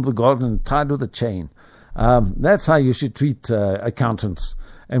bottom of the garden and tied with a chain. That's how you should treat accountants.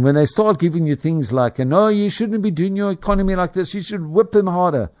 And when they start giving you things like, no, you shouldn't be doing your economy like this, you should whip them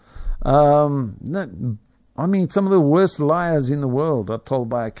harder. Some of the worst liars in the world are told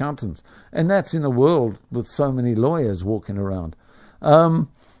by accountants. And that's in a world with so many lawyers walking around. The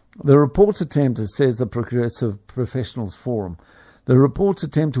report's attempt, it says the Progressive Professionals Forum, the report's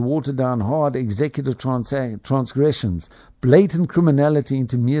attempt to water down hard executive transgressions, blatant criminality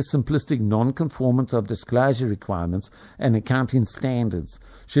into mere simplistic non-conformance of disclosure requirements and accounting standards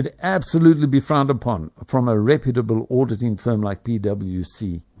should absolutely be frowned upon from a reputable auditing firm like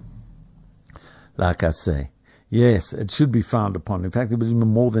PwC. Like I say, yes, it should be frowned upon. In fact, it was even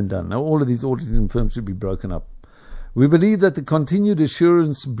more than done. Now, all of these auditing firms should be broken up. We believe that the continued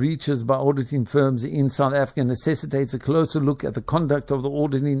assurance breaches by auditing firms in South Africa necessitates a closer look at the conduct of the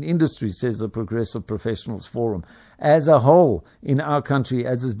auditing industry, says the Progressive Professionals Forum, as a whole in our country,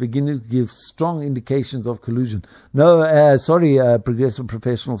 as it's beginning to give strong indications of collusion. Progressive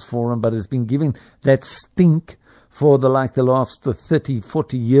Professionals Forum, but it's been giving that stink for the last 30,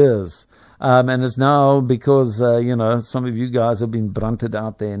 40 years. And it's now because, some of you guys have been brunted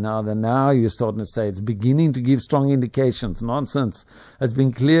out there now you're starting to say it's beginning to give strong indications. Nonsense. It's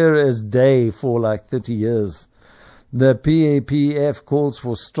been clear as day for 30 years. The PAPF calls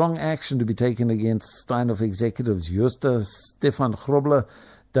for strong action to be taken against Steinhoff executives Jooste, Stefan Grobler,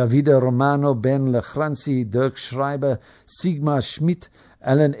 Davide Romano, Ben Legrancy, Dirk Schreiber, Sigmar Schmidt,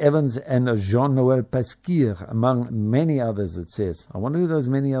 Alan Evans, and Jean-Noël Pasquier, among many others, it says. I wonder who those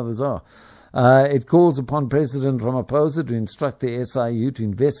many others are. It calls upon President Ramaphosa to instruct the SIU to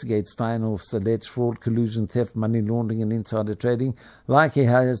investigate Steinhoff's alleged fraud, collusion, theft, money laundering, and insider trading, like he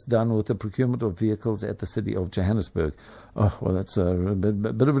has done with the procurement of vehicles at the city of Johannesburg. Oh, well, that's a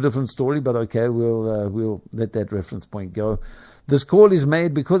bit of a different story, but okay, we'll let that reference point go. This call is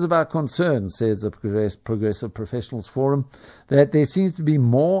made because of our concern, says the Progressive Professionals Forum, that there seems to be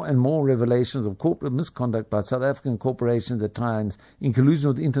more and more revelations of corporate misconduct by South African corporations at times in collusion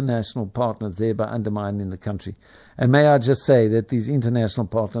with international partners, thereby undermining the country. And may I just say that these international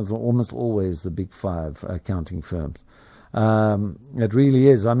partners are almost always the big five accounting firms. It really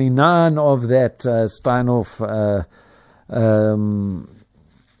is. I mean, none of that Steinhoff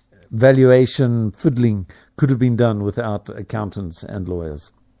valuation fiddling could have been done without accountants and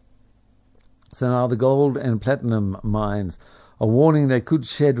lawyers. So now the gold and platinum mines are warning they could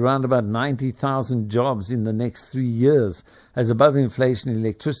shed around about 90,000 jobs in the next 3 years as above inflation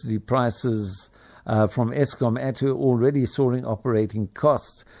electricity prices from Eskom add to already soaring operating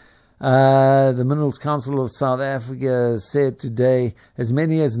costs. The Minerals Council of South Africa said today as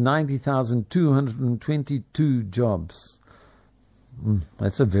many as 90,222 jobs.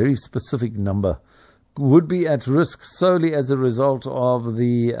 That's a very specific number. Would be at risk solely as a result of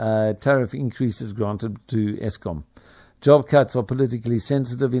the tariff increases granted to Eskom. Job cuts are politically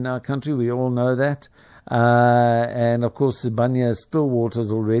sensitive in our country. We all know that. And of course, Sibanye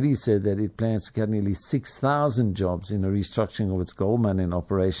Stillwater's already said that it plans to cut nearly 6,000 jobs in a restructuring of its gold mining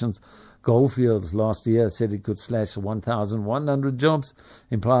operations. Goldfields last year said it could slash 1,100 jobs.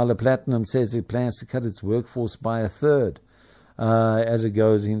 Impala Platinum says it plans to cut its workforce by a third. As it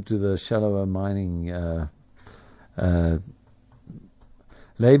goes into the shallower mining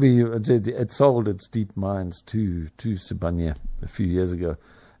Labour, it sold its deep mines to Sibanye a few years ago.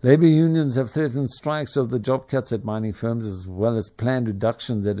 Labour unions have threatened strikes of the job cuts at mining firms as well as planned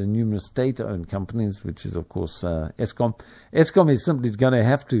reductions at numerous state-owned companies, which is, of course, Eskom. Eskom is simply going to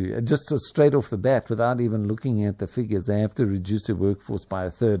have to, just straight off the bat, without even looking at the figures, they have to reduce their workforce by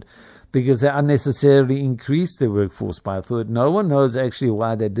a third because they unnecessarily increased their workforce by a third. No one knows actually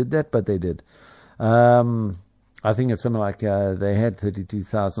why they did that, but they did. I think it's something like they had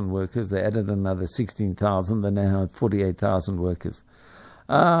 32,000 workers. They added another 16,000. They now have 48,000 workers.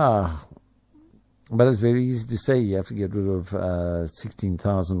 But it's very easy to say you have to get rid of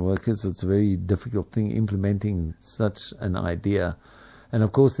 16,000 workers. It's a very difficult thing implementing such an idea. And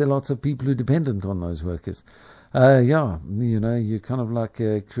of course, there are lots of people who are dependent on those workers. You kind of like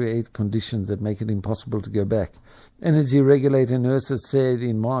create conditions that make it impossible to go back. Energy regulator NERSA said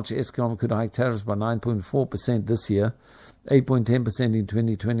in March Eskom could hike tariffs by 9.4% this year, 8.10% in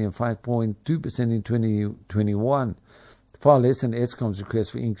 2020 and 5.2% in 2021. Far less than Eskom's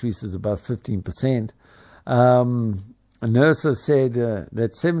request for increases above 15%. NERSA said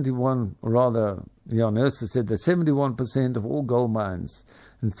that 71% of all gold mines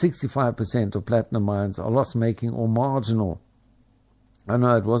and 65% of platinum mines are loss-making or marginal. I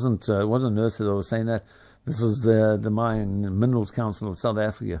know it wasn't NERSA that was saying that. This was the Minerals Council of South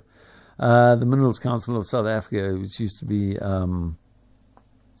Africa. The Minerals Council of South Africa, which used to be the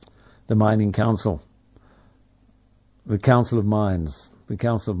Mining Council. The Council of Mines. The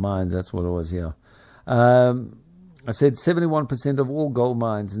Council of Mines, that's what it was here. I said 71% of all gold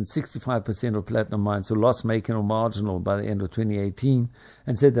mines and 65% of platinum mines were loss-making or marginal by the end of 2018,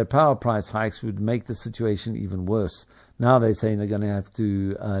 and said that power price hikes would make the situation even worse. Now they're saying they're going to have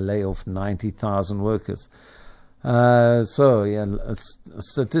to lay off 90,000 workers.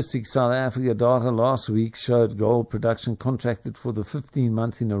 Statistics South Africa data last week showed gold production contracted for the 15th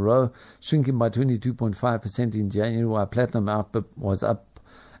month in a row, shrinking by 22.5% in January, while platinum output was up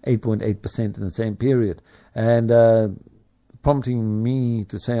 8.8% in the same period. And prompting me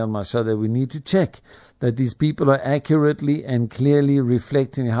to say on my show that we need to check that these people are accurately and clearly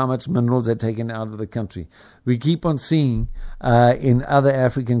reflecting how much minerals are taken out of the country. We keep on seeing in other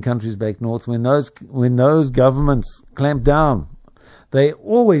African countries back north, when those governments clamp down, they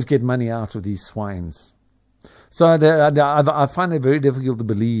always get money out of these swines. So I find it very difficult to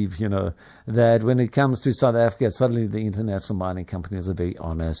believe, that when it comes to South Africa, suddenly the international mining companies are very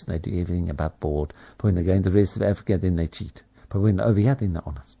honest. They do everything above board. But when they go into the rest of Africa, then they cheat. But when they're over here, then they're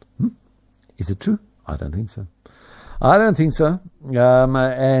honest. Is it true? I don't think so. Really,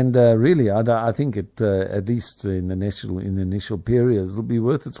 I think it, at least in the initial periods, it'll be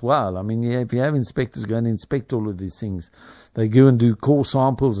worth its while. I mean, if you have inspectors going to inspect all of these things, they go and do core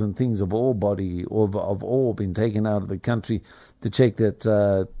samples and things of ore body or of ore being taken out of the country to check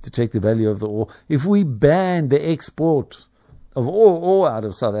the value of the ore. If we ban the export of ore out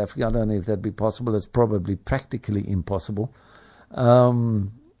of South Africa, I don't know if that'd be possible. It's probably practically impossible,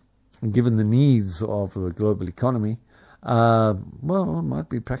 given the needs of the global economy. It might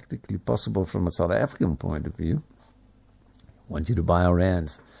be practically possible from a South African point of view. I want you to buy our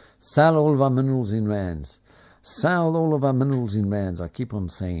rands. Sell all of our minerals in rands. I keep on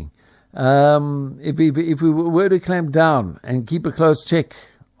saying. If we were to clamp down and keep a close check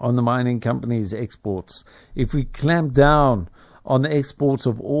on the mining companies' exports, if we clamp down on the exports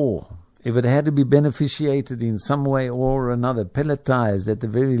of ore, if it had to be beneficiated in some way or another, pelletized at the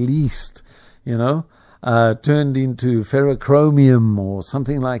very least, turned into ferrochromium or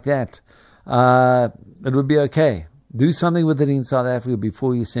something like that, it would be okay. Do something with it in South Africa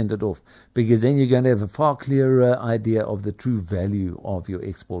before you send it off, because then you're going to have a far clearer idea of the true value of your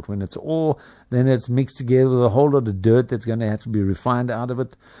export. When it's ore, then it's mixed together with a whole lot of dirt that's going to have to be refined out of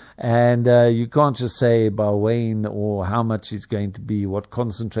it. And you can't just say by weighing the ore how much it's going to be, what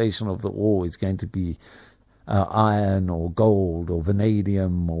concentration of the ore is going to be iron or gold or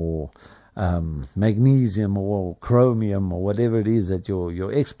vanadium or magnesium or chromium or whatever it is that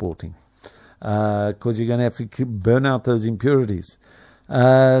you're exporting. Because you're going to have to burn out those impurities.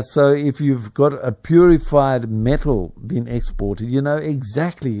 So if you've got a purified metal being exported, you know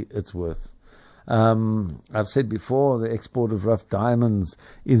exactly its worth. I've said before, the export of rough diamonds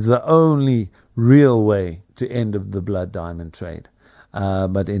is the only real way to end the blood diamond trade.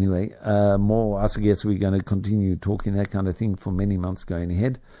 But anyway, I guess we're going to continue talking that kind of thing for many months going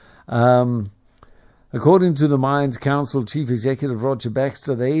ahead. According to the Mines Council Chief Executive Roger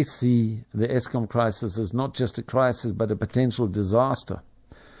Baxter, they see the Eskom crisis as not just a crisis but a potential disaster.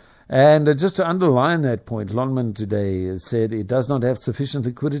 And just to underline that point, Lonman today said it does not have sufficient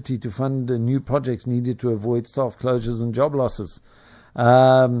liquidity to fund new projects needed to avoid staff closures and job losses.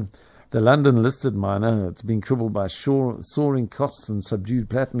 The London-listed miner, it's been crippled by soaring costs and subdued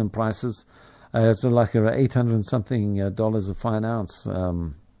platinum prices. It's like around $800-something a fine ounce.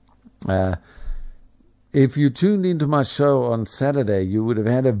 If you tuned into my show on Saturday, you would have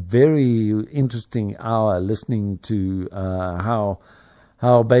had a very interesting hour listening to how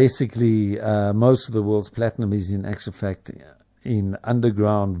basically most of the world's platinum is in actual fact in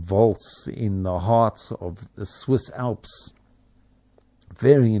underground vaults in the heart of the Swiss Alps.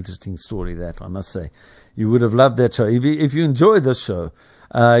 Very interesting story, that, I must say. You would have loved that show. If you enjoy this show,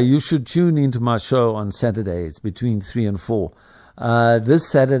 you should tune into my show on Saturdays between 3 and 4.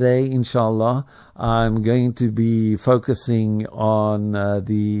 This Saturday, inshallah, I'm going to be focusing on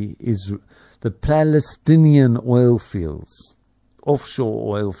the Palestinian oil fields,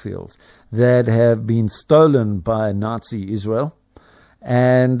 offshore oil fields that have been stolen by Nazi Israel,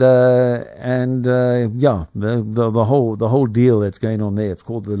 and the whole deal that's going on there. It's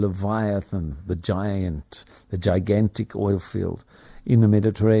called the Leviathan, the gigantic oil field in the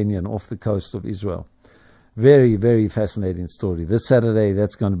Mediterranean off the coast of Israel. Very, very fascinating story. This Saturday,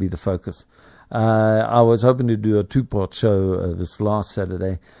 that's going to be the focus. I was hoping to do a 2-part show this last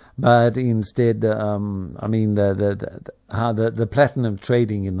Saturday, but instead, how the platinum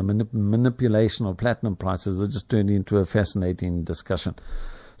trading and the manipulation of platinum prices has just turned into a fascinating discussion.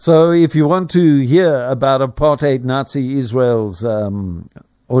 So if you want to hear about apartheid Nazi Israel's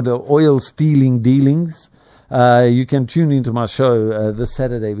or the oil stealing dealings, you can tune into my show this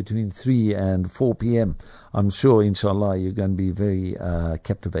Saturday between 3 and 4 p.m. I'm sure, inshallah, you're going to be very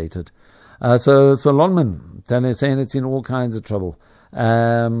captivated. So Lonman, they're saying it's in all kinds of trouble,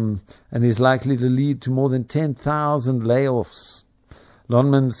 and is likely to lead to more than 10,000 layoffs.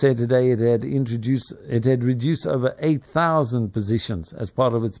 Lonman said today it had reduced over 8,000 positions as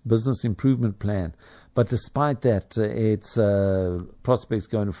part of its business improvement plan, but despite that, its prospects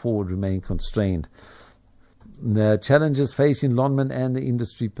going forward remain constrained. The challenges facing Lonman and the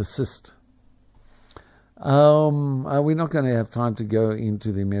industry persist. We're not going to have time to go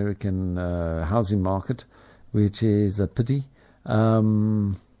into the American housing market, which is a pity.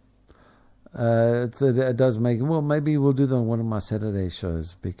 It does make, well, maybe we'll do that on one of my Saturday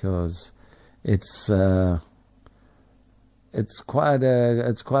shows, because it's quite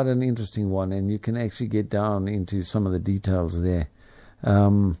an interesting one, and you can actually get down into some of the details there.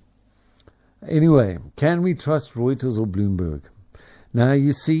 Anyway, can we trust Reuters or Bloomberg? Now,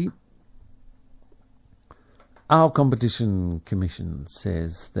 you see, our competition commission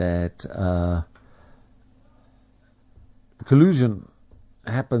says that collusion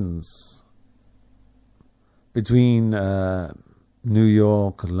happens between New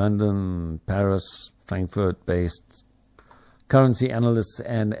York, London, Paris, Frankfurt-based currency analysts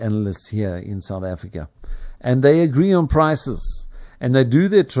and analysts here in South Africa. And they agree on prices, and they do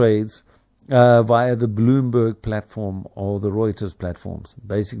their trades via the Bloomberg platform or the Reuters platforms.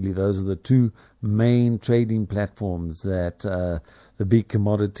 Basically, those are the two main trading platforms that the big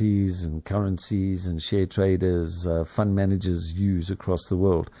commodities and currencies and share traders, fund managers use across the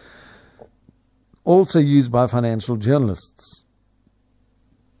world. Also used by financial journalists.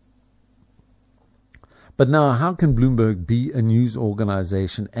 But now, how can Bloomberg be a news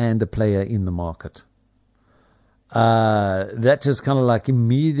organization and a player in the market? That just kind of like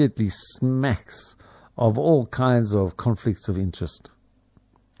immediately smacks of all kinds of conflicts of interest.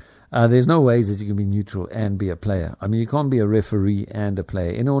 There's no ways that you can be neutral and be a player. I mean, you can't be a referee and a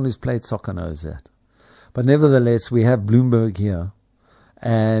player. Anyone who's played soccer knows that. But nevertheless, we have Bloomberg here,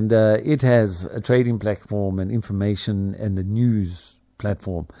 and it has a trading platform and information and a news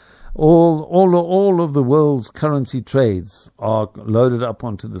platform. All of the world's currency trades are loaded up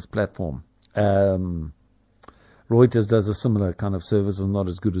onto this platform. Reuters does a similar kind of service. It's not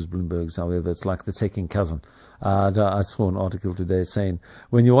as good as Bloomberg's, however. It's like the second cousin. I saw an article today saying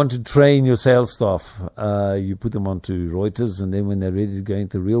when you want to train your sales staff, you put them onto Reuters, and then when they're ready to go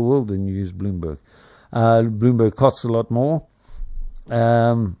into the real world, then you use Bloomberg. Bloomberg costs a lot more.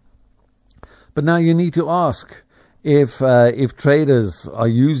 But now you need to ask if traders are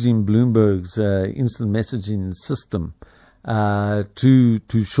using Bloomberg's instant messaging system to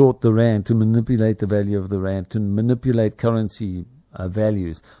short the rand, to manipulate the value of the rand, to manipulate currency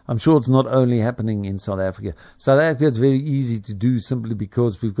values. I'm sure it's not only happening in South Africa. South Africa is very easy to do simply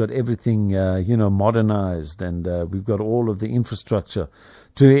because we've got everything modernized, and we've got all of the infrastructure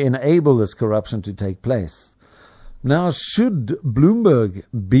to enable this corruption to take place. Now, can Bloomberg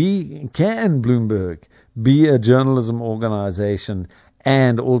be a journalism organization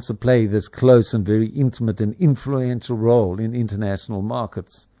and also play this close and very intimate and influential role in international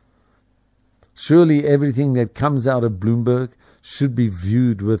markets? Surely everything that comes out of Bloomberg should be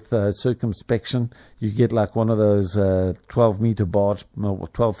viewed with circumspection. You get like one of those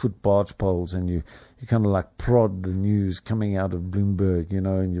 12-foot barge poles, and you kind of like prod the news coming out of Bloomberg,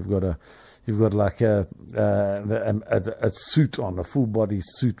 and you've got like a suit on, a full body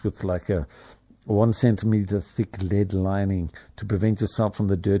suit with like a 1 centimeter thick lead lining to prevent yourself from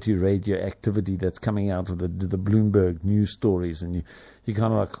the dirty radioactivity that's coming out of the Bloomberg news stories, and you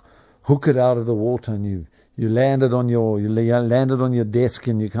kind of like hook it out of the water, and you land it on your desk,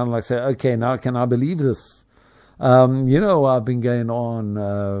 and you kind of like say, okay, now can I believe this? I've been going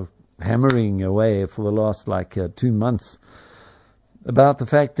on hammering away for the last 2 months about the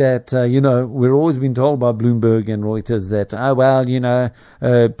fact that, we're always been told by Bloomberg and Reuters that,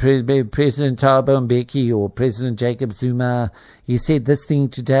 President Thabo Mbeki or President Jacob Zuma, he said this thing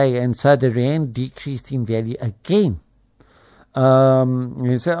today, and so the rand decreased in value again.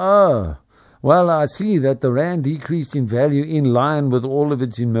 You say, well, I see that the rand decreased in value in line with all of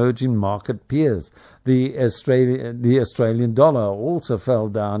its emerging market peers. The Australian dollar also fell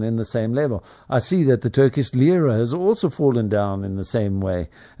down in the same level. I see that the Turkish lira has also fallen down in the same way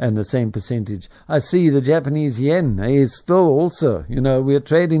and the same percentage. I see the Japanese yen is still also, we're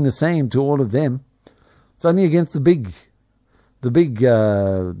trading the same to all of them. It's only against the big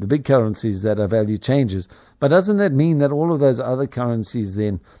currencies that our value changes. But doesn't that mean that all of those other currencies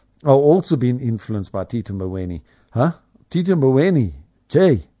then are also being influenced by Tito Mboweni? Huh? Tito Mboweni,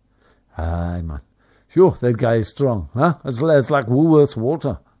 Jay. Aye, man. Sure, that guy is strong. Huh? It's like Woolworths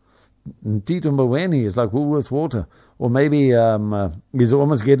water. And Tito Mboweni is like Woolworths water. Or maybe he's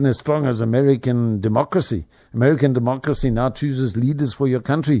almost getting as strong as American democracy. American democracy now chooses leaders for your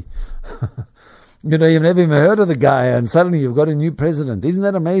country. You've never even heard of the guy, and suddenly you've got a new president. Isn't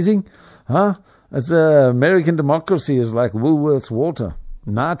that amazing? Huh? It's American democracy is like Woolworths water.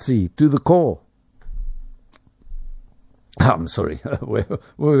 Nazi to the core. I'm sorry. Where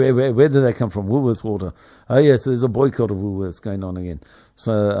did that come from? Woolworths water. Oh yes, there's a boycott of Woolworths going on again.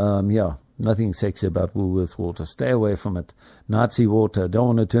 So nothing sexy about Woolworths water. Stay away from it. Nazi water. Don't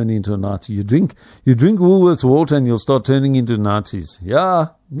want to turn into a Nazi. You drink Woolworths water and you'll start turning into Nazis. Yeah.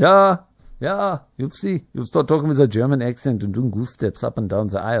 You'll see. You'll start talking with a German accent and doing goose steps up and down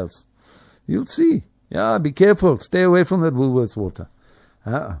the aisles. You'll see. Yeah, be careful. Stay away from that Woolworths water.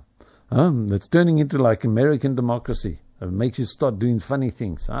 It's turning into like American democracy. It makes you start doing funny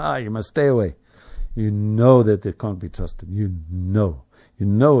things. You must stay away. You know that it can't be trusted. You know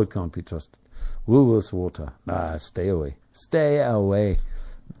it can't be trusted. Woolworths water. Stay away. Stay away.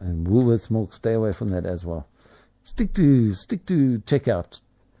 And Woolworths milk, stay away from that as well. Stick to checkout.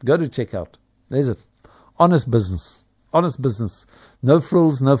 Go to checkout. There's it. Honest business. No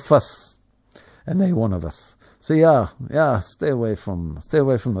frills, no fuss. And they're one of us. So stay away from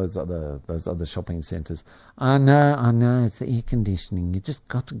those other shopping centres. I know, it's the air conditioning. You just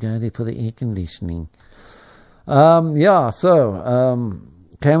got to go there for the air conditioning. Can we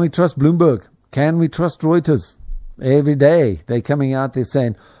trust Bloomberg? Can we trust Reuters? Every day they're coming out there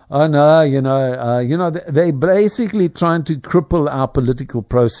saying, they're basically trying to cripple our political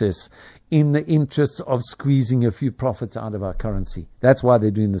process in the interests of squeezing a few profits out of our currency. That's why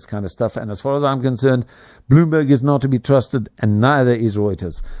they're doing this kind of stuff. And as far as I'm concerned, Bloomberg is not to be trusted, and neither is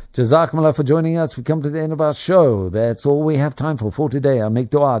Reuters. Jazakumullah for joining us. We come to the end of our show. That's all we have time for today. I make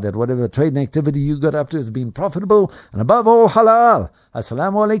dua that whatever trading activity you got up to has been profitable and above all halal.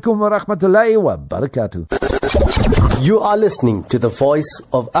 Assalamu alaikum wa rahmatullahi wa barakatuh. You are listening to the voice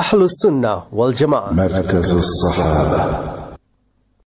of Ahlus Sunnah wal Jama'ah. Markaz al-Sahaba.